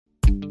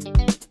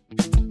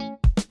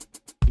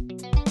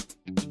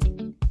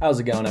How's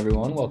it going,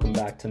 everyone? Welcome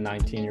back to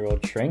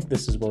 19-Year-Old Shrink.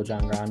 This is Will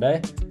John Grande.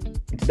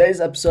 In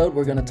today's episode,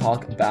 we're going to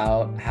talk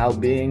about how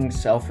being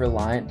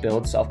self-reliant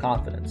builds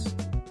self-confidence.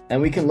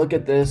 And we can look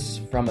at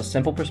this from a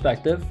simple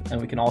perspective, and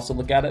we can also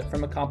look at it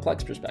from a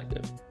complex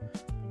perspective.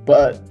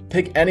 But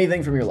pick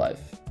anything from your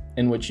life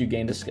in which you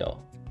gained a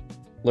skill.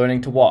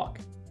 Learning to walk,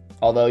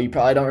 although you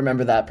probably don't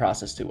remember that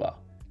process too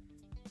well.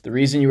 The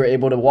reason you were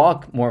able to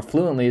walk more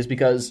fluently is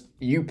because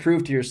you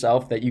proved to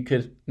yourself that you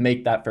could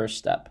make that first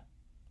step.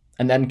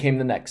 And then came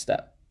the next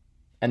step,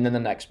 and then the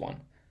next one.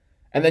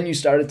 And then you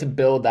started to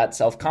build that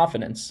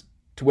self-confidence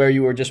to where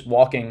you were just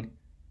walking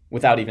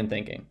without even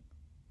thinking.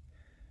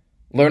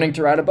 Learning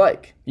to ride a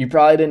bike. You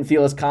probably didn't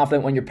feel as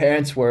confident when your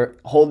parents were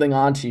holding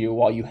on to you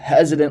while you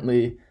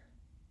hesitantly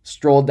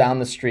strolled down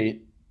the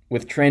street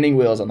with training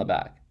wheels on the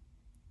back.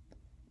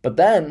 But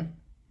then,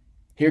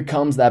 here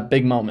comes that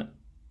big moment.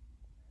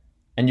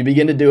 And you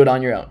begin to do it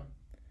on your own.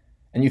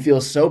 And you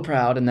feel so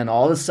proud, and then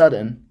all of a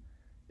sudden,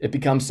 it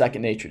becomes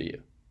second nature to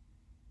you.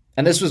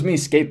 And this was me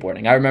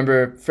skateboarding. I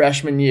remember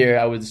freshman year,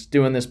 I was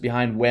doing this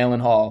behind Whalen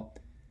Hall,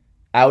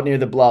 out near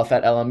the bluff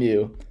at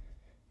LMU.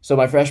 So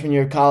my freshman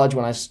year of college,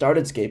 when I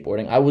started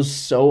skateboarding, I was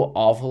so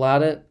awful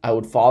at it. I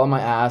would fall on my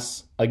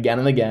ass again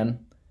and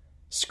again,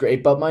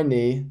 scrape up my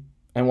knee,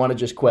 and want to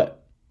just quit.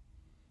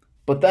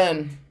 But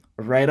then,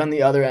 right on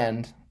the other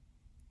end,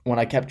 when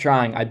I kept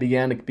trying, I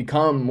began to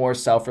become more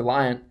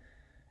self-reliant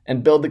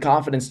and build the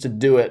confidence to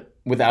do it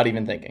without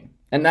even thinking.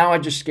 And now I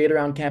just skate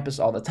around campus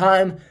all the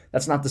time.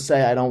 That's not to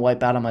say I don't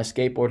wipe out on my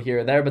skateboard here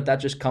or there, but that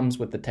just comes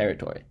with the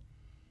territory.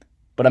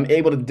 But I'm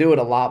able to do it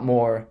a lot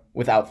more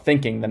without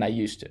thinking than I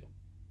used to.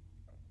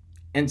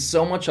 And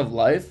so much of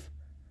life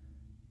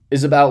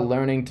is about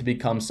learning to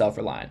become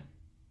self-reliant.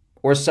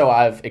 Or so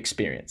I've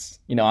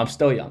experienced. I'm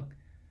still young.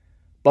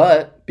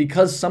 But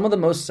because some of the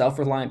most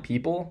self-reliant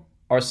people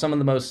are some of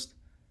the most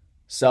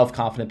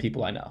self-confident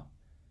people I know.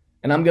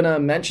 And I'm going to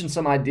mention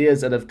some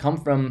ideas that have come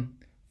from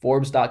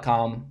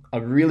Forbes.com,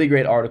 a really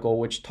great article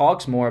which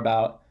talks more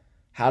about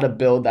how to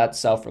build that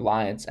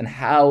self-reliance and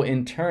how,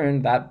 in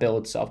turn, that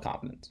builds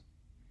self-confidence.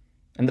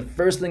 And the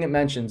first thing it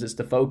mentions is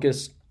to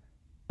focus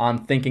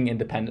on thinking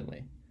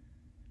independently.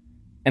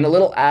 And a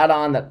little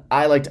add-on that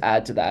I like to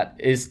add to that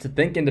is to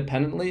think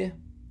independently,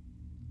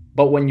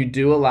 but when you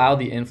do allow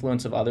the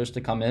influence of others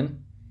to come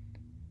in,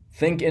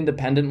 think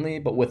independently,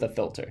 but with a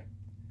filter.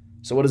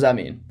 So what does that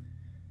mean?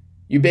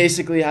 You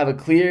basically have a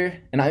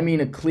clear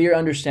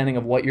understanding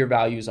of what your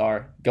values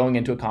are going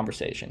into a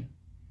conversation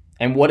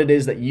and what it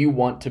is that you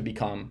want to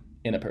become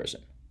in a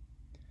person.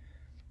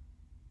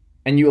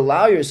 And you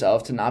allow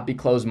yourself to not be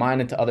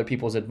closed-minded to other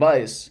people's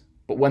advice,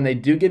 but when they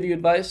do give you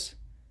advice,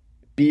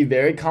 be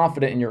very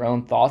confident in your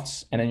own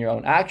thoughts and in your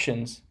own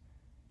actions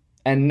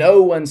and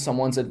know when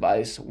someone's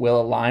advice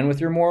will align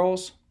with your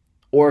morals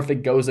or if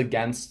it goes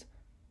against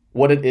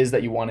what it is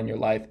that you want in your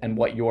life and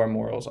what your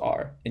morals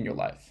are in your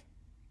life.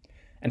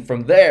 And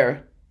from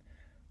there,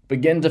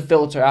 begin to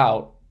filter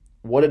out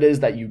what it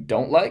is that you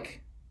don't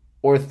like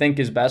or think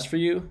is best for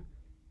you,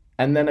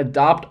 and then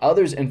adopt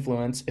others'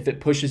 influence if it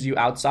pushes you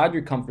outside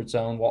your comfort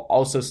zone while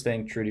also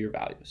staying true to your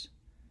values.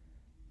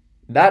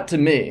 That to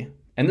me,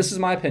 and this is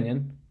my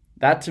opinion,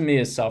 that to me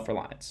is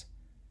self-reliance.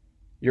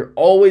 You're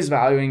always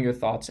valuing your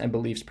thoughts and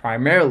beliefs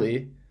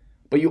primarily,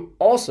 but you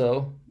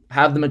also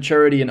have the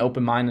maturity and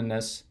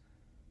open-mindedness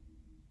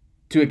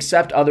to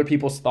accept other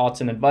people's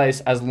thoughts and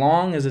advice as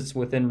long as it's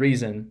within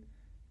reason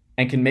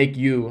and can make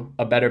you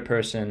a better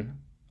person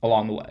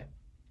along the way.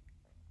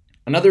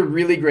 Another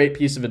really great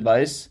piece of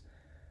advice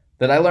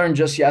that I learned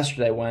just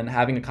yesterday when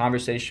having a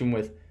conversation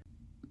with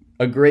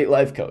a great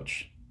life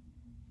coach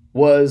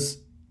was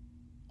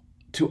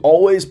to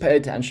always pay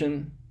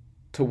attention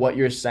to what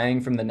you're saying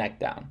from the neck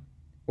down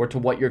or to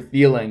what you're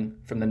feeling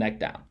from the neck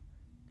down.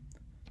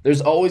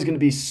 There's always going to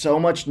be so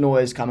much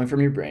noise coming from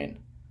your brain.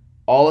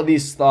 All of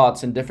these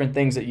thoughts and different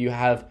things that you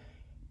have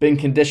been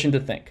conditioned to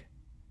think,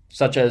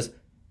 such as,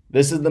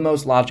 this is the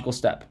most logical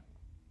step.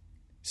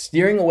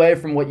 Steering away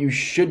from what you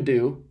should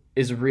do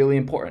is really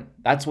important.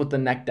 That's what the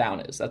neck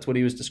down is. That's what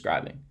he was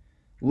describing.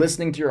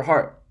 Listening to your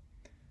heart,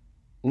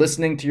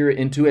 listening to your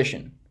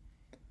intuition,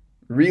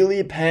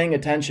 really paying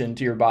attention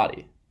to your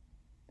body.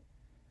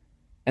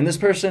 And this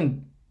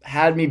person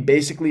had me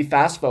basically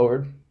fast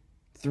forward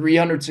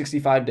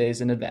 365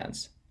 days in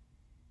advance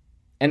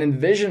and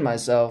envision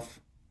myself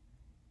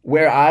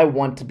where I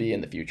want to be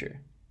in the future.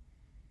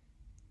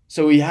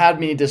 So he had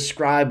me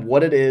describe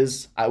what it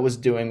is I was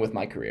doing with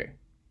my career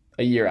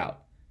a year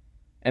out.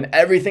 And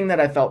everything that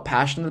I felt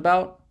passionate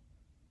about,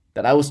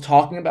 that I was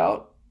talking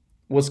about,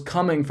 was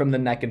coming from the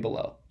neck and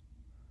below.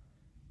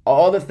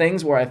 All the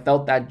things where I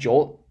felt that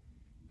jolt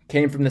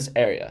came from this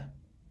area.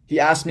 He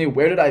asked me,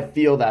 where did I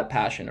feel that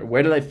passion or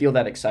where did I feel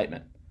that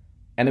excitement?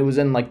 And it was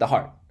in the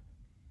heart.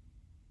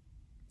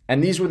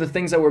 And these were the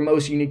things that were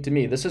most unique to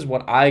me. This is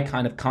what I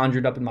kind of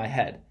conjured up in my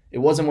head. It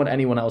wasn't what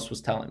anyone else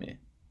was telling me.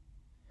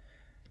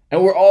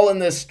 And we're all in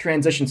this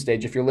transition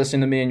stage. If you're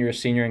listening to me and you're a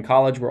senior in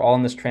college, we're all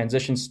in this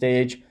transition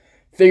stage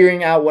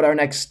figuring out what our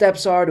next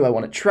steps are. Do I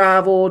want to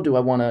travel? Do I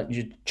want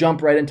to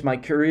jump right into my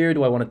career?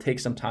 Do I want to take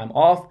some time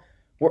off?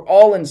 We're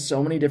all in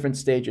so many different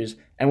stages,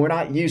 and we're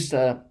not used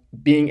to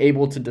being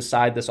able to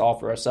decide this all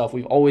for ourselves.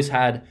 We've always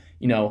had,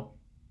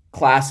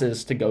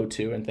 classes to go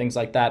to and things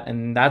like that,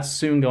 and that's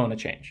soon going to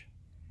change.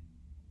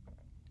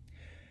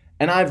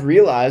 And I've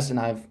realized, and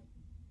I've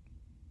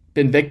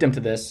been victim to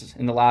this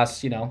in the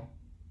last,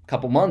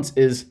 couple months,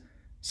 is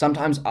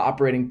sometimes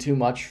operating too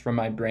much from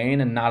my brain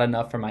and not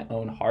enough from my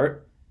own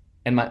heart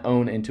and my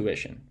own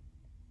intuition.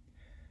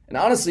 And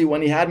honestly,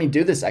 when he had me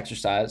do this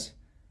exercise,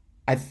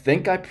 I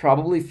think I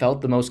probably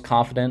felt the most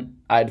confident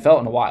I had felt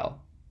in a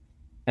while.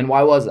 And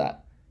why was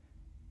that?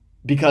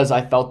 Because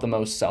I felt the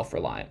most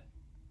self-reliant.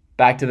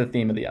 Back to the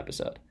theme of the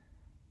episode.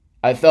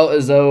 I felt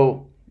as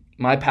though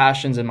my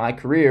passions and my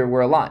career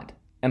were aligned.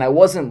 And I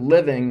wasn't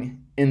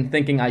living in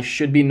thinking I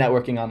should be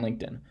networking on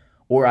LinkedIn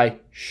or I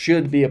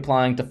should be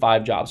applying to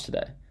 5 jobs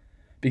today.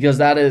 Because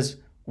that is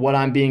what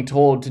I'm being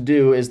told to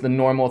do is the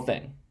normal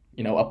thing.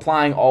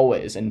 Applying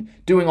always and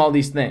doing all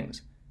these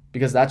things.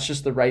 Because that's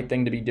just the right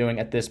thing to be doing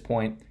at this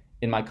point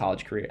in my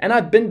college career. And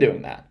I've been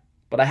doing that.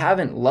 But I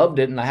haven't loved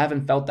it and I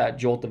haven't felt that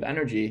jolt of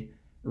energy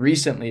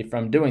recently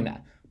from doing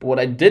that. But what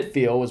I did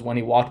feel was when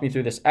he walked me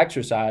through this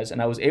exercise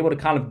and I was able to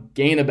kind of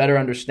gain a better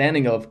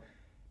understanding of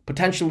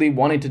potentially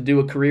wanting to do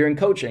a career in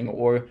coaching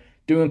or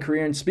doing a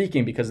career in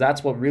speaking, because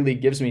that's what really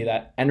gives me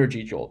that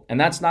energy jolt. And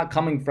that's not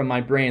coming from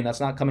my brain. That's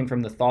not coming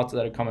from the thoughts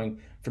that are coming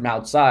from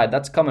outside.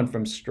 That's coming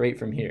from straight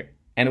from here.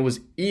 And it was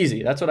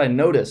easy. That's what I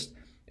noticed.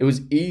 It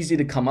was easy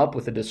to come up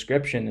with a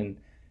description and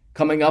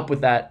coming up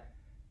with that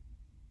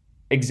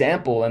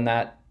example and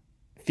that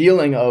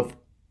feeling of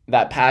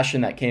that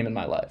passion that came in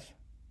my life.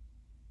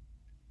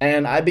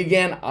 And I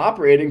began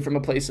operating from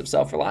a place of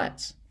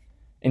self-reliance.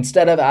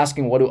 Instead of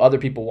asking, what do other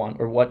people want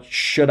or what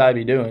should I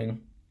be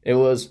doing? It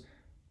was,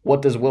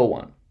 what does Will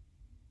want?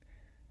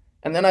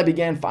 And then I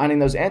began finding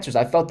those answers.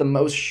 I felt the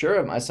most sure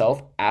of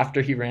myself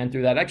after he ran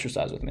through that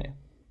exercise with me.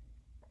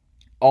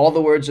 All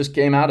the words just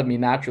came out of me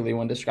naturally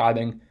when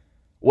describing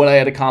what I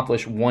had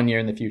accomplished 1 year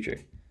in the future.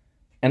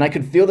 And I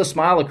could feel the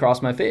smile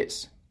across my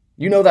face.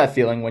 You know that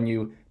feeling when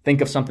you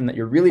think of something that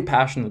you're really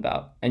passionate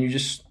about and you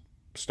just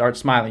start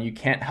smiling. You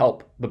can't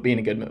help but be in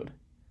a good mood.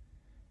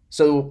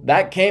 So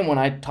that came when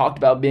I talked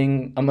about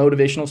being a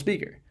motivational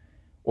speaker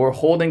or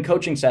holding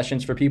coaching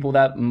sessions for people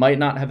that might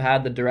not have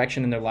had the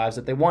direction in their lives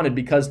that they wanted,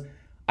 because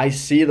I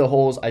see the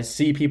holes. I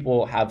see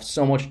people have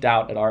so much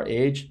doubt at our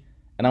age,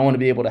 and I want to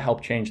be able to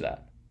help change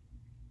that.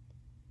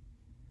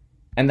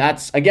 And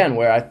that's, again,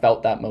 where I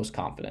felt that most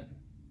confident,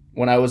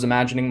 when I was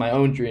imagining my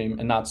own dream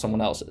and not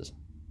someone else's.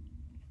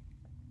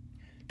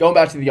 Going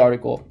back to the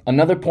article,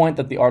 another point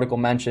that the article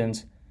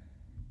mentions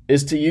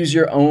is to use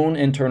your own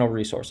internal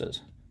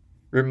resources.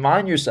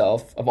 Remind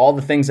yourself of all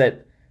the things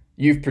that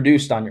you've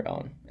produced on your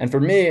own. And for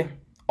me,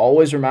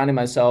 always reminding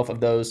myself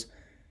of those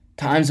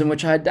times in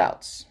which I had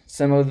doubts,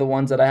 similar to the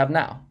ones that I have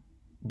now.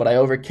 But I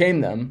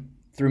overcame them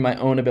through my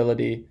own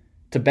ability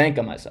to bank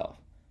on myself.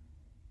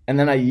 And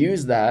then I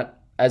use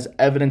that as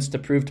evidence to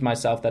prove to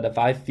myself that if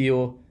I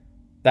feel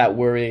that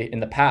worry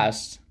in the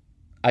past,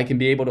 I can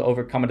be able to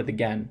overcome it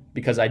again,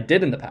 because I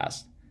did in the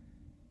past.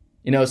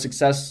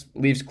 Success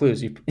leaves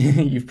clues.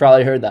 You've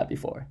probably heard that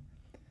before.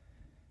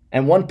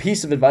 And one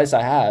piece of advice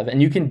I have,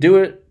 and you can do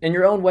it in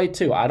your own way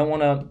too. I don't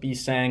want to be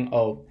saying,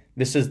 oh,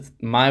 this is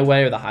my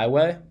way or the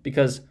highway,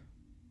 because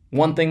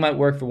one thing might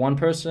work for one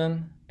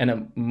person and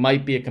it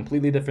might be a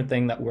completely different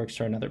thing that works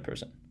for another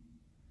person.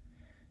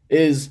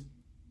 Is,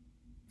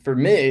 for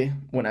me,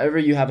 whenever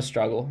you have a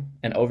struggle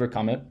and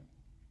overcome it,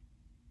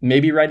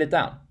 maybe write it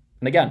down.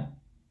 And again,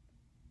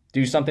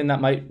 do something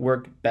that might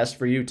work best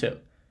for you too.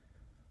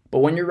 But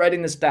when you're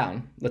writing this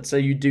down, let's say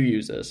you do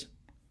use this,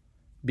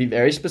 be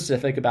very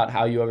specific about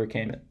how you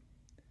overcame it.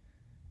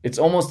 It's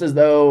almost as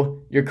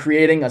though you're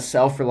creating a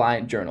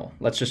self-reliant journal.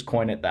 Let's just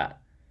coin it that.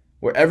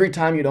 Where every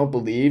time you don't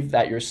believe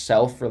that your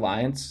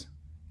self-reliance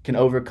can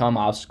overcome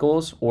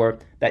obstacles, or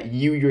that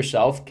you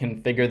yourself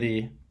can figure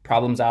the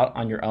problems out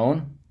on your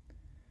own,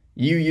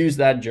 you use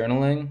that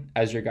journaling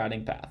as your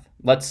guiding path.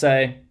 Let's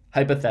say,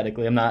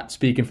 hypothetically, I'm not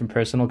speaking from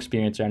personal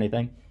experience or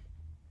anything,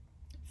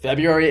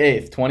 February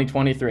 8th,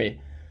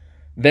 2023,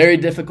 very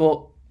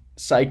difficult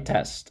psych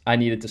test I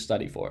needed to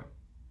study for.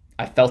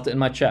 I felt it in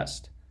my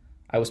chest.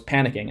 I was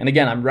panicking. And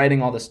again, I'm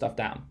writing all this stuff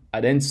down. I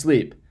didn't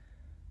sleep.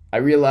 I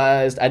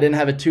realized I didn't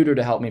have a tutor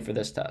to help me for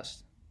this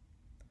test.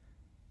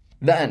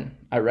 Then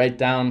I write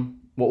down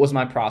what was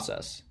my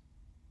process.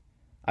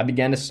 I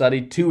began to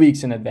study 2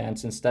 weeks in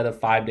advance instead of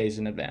 5 days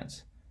in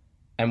advance.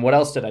 And what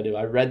else did I do?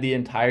 I read the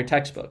entire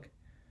textbook.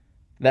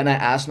 Then I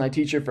asked my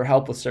teacher for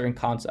help with certain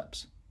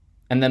concepts.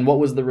 And then what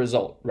was the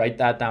result? Write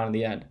that down in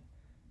the end.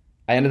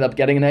 I ended up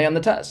getting an A on the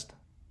test.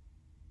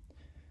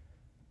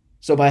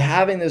 So by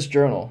having this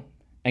journal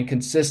and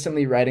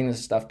consistently writing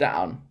this stuff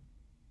down,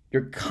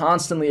 you're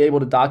constantly able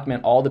to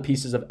document all the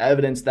pieces of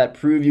evidence that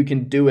prove you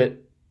can do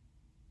it,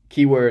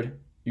 keyword,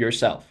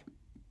 yourself.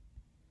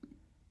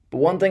 But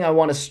one thing I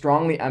want to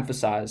strongly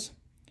emphasize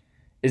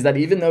is that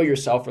even though you're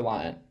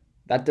self-reliant,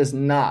 that does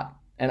not,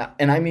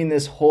 And I mean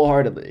this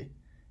wholeheartedly.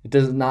 It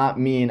does not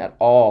mean at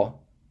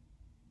all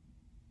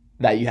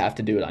that you have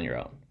to do it on your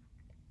own.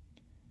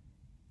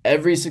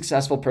 Every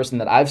successful person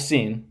that I've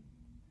seen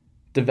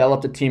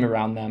developed a team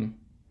around them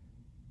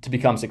to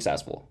become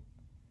successful.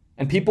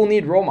 And people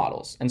need role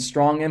models and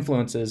strong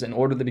influences in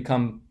order to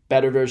become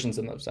better versions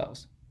of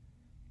themselves.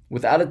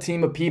 Without a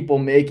team of people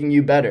making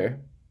you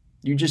better,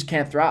 you just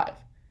can't thrive.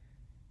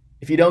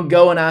 If you don't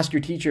go and ask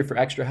your teacher for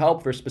extra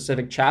help for a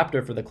specific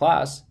chapter for the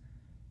class,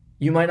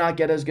 you might not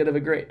get as good of a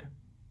grade.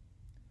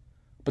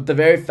 But the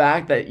very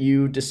fact that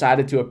you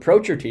decided to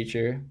approach your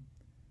teacher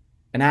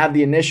and have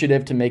the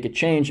initiative to make a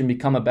change and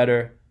become a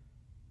better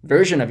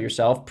version of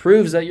yourself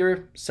proves that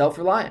you're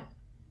self-reliant.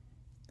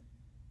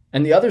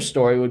 And the other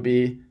story would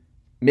be,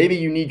 maybe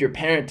you need your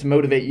parent to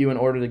motivate you in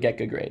order to get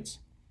good grades.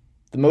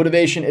 The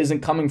motivation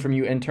isn't coming from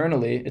you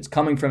internally, it's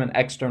coming from an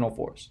external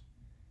force.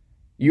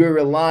 You are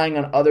relying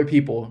on other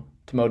people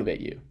to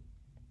motivate you.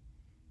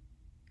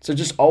 So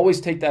just always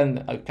take that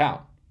into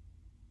account.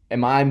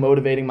 Am I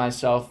motivating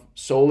myself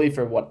solely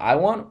for what I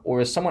want,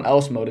 or is someone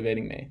else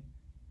motivating me?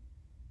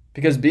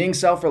 Because being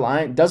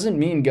self-reliant doesn't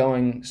mean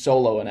going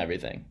solo and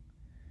everything.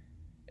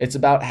 It's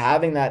about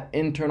having that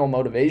internal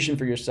motivation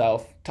for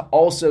yourself to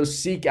also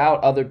seek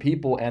out other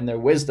people and their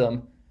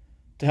wisdom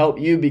to help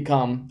you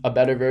become a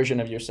better version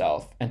of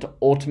yourself and to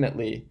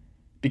ultimately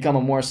become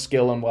a more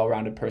skilled and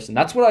well-rounded person.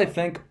 That's what I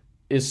think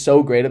is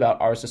so great about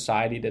our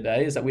society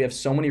today, is that we have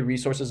so many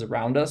resources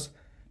around us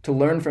to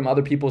learn from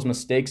other people's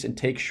mistakes and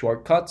take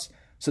shortcuts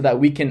so that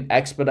we can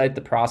expedite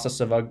the process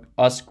of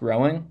us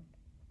growing.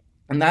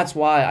 And that's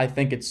why I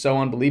think it's so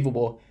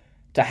unbelievable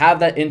to have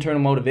that internal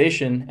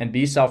motivation and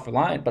be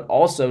self-reliant, but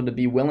also to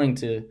be willing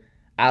to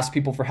ask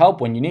people for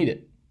help when you need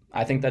it.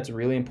 I think that's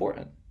really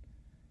important.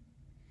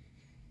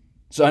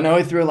 So I know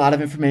I threw a lot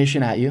of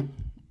information at you,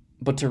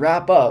 but to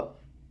wrap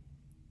up,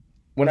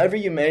 whenever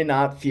you may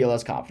not feel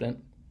as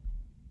confident,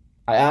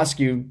 I ask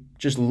you,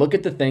 just look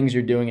at the things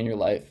you're doing in your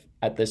life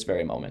at this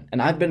very moment.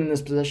 And I've been in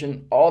this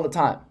position all the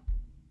time.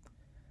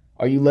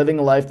 Are you living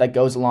a life that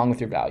goes along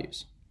with your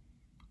values?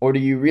 Or do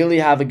you really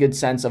have a good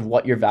sense of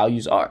what your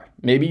values are?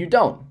 Maybe you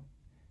don't.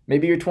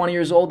 Maybe you're 20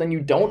 years old and you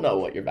don't know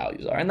what your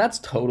values are, and that's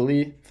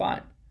totally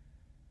fine.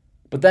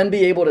 But then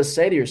be able to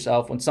say to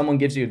yourself when someone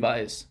gives you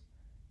advice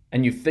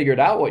and you've figured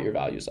out what your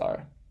values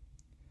are,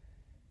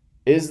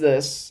 is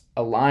this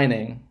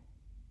aligning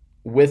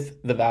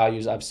with the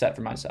values I've set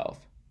for myself?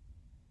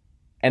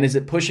 And is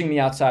it pushing me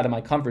outside of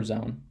my comfort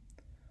zone?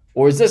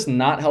 Or is this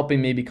not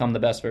helping me become the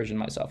best version of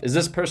myself? Is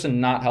this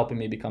person not helping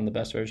me become the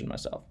best version of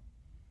myself?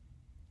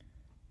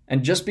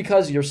 And just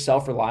because you're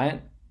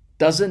self-reliant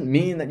doesn't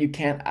mean that you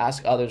can't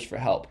ask others for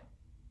help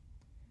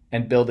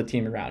and build a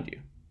team around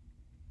you.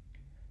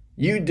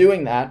 You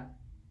doing that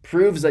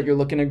proves that you're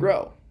looking to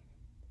grow.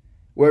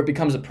 Where it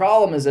becomes a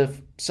problem is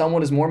if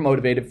someone is more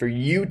motivated for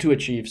you to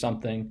achieve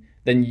something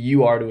than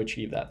you are to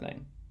achieve that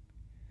thing.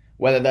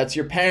 Whether that's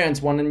your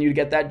parents wanting you to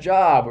get that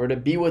job or to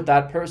be with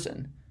that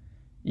person.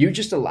 You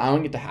just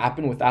allowing it to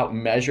happen without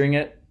measuring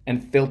it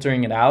and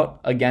filtering it out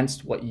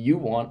against what you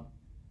want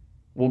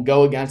will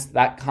go against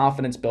that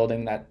confidence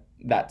building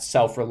that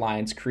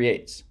self-reliance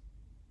creates.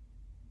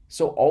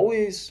 So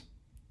always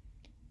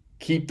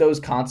keep those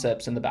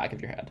concepts in the back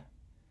of your head,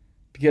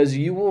 because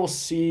you will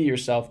see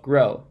yourself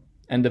grow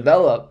and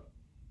develop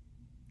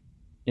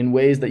in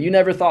ways that you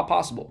never thought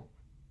possible.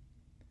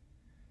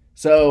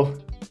 So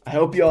I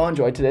hope you all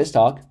enjoyed today's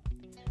talk.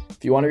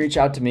 If you want to reach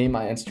out to me,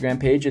 my Instagram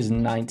page is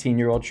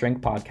 19-Year-Old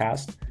Shrink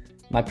Podcast.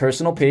 My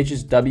personal page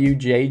is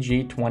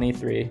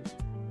WJG23.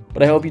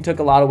 But I hope you took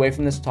a lot away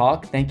from this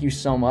talk. Thank you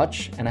so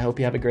much, and I hope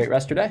you have a great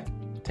rest of your day.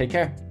 Take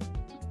care.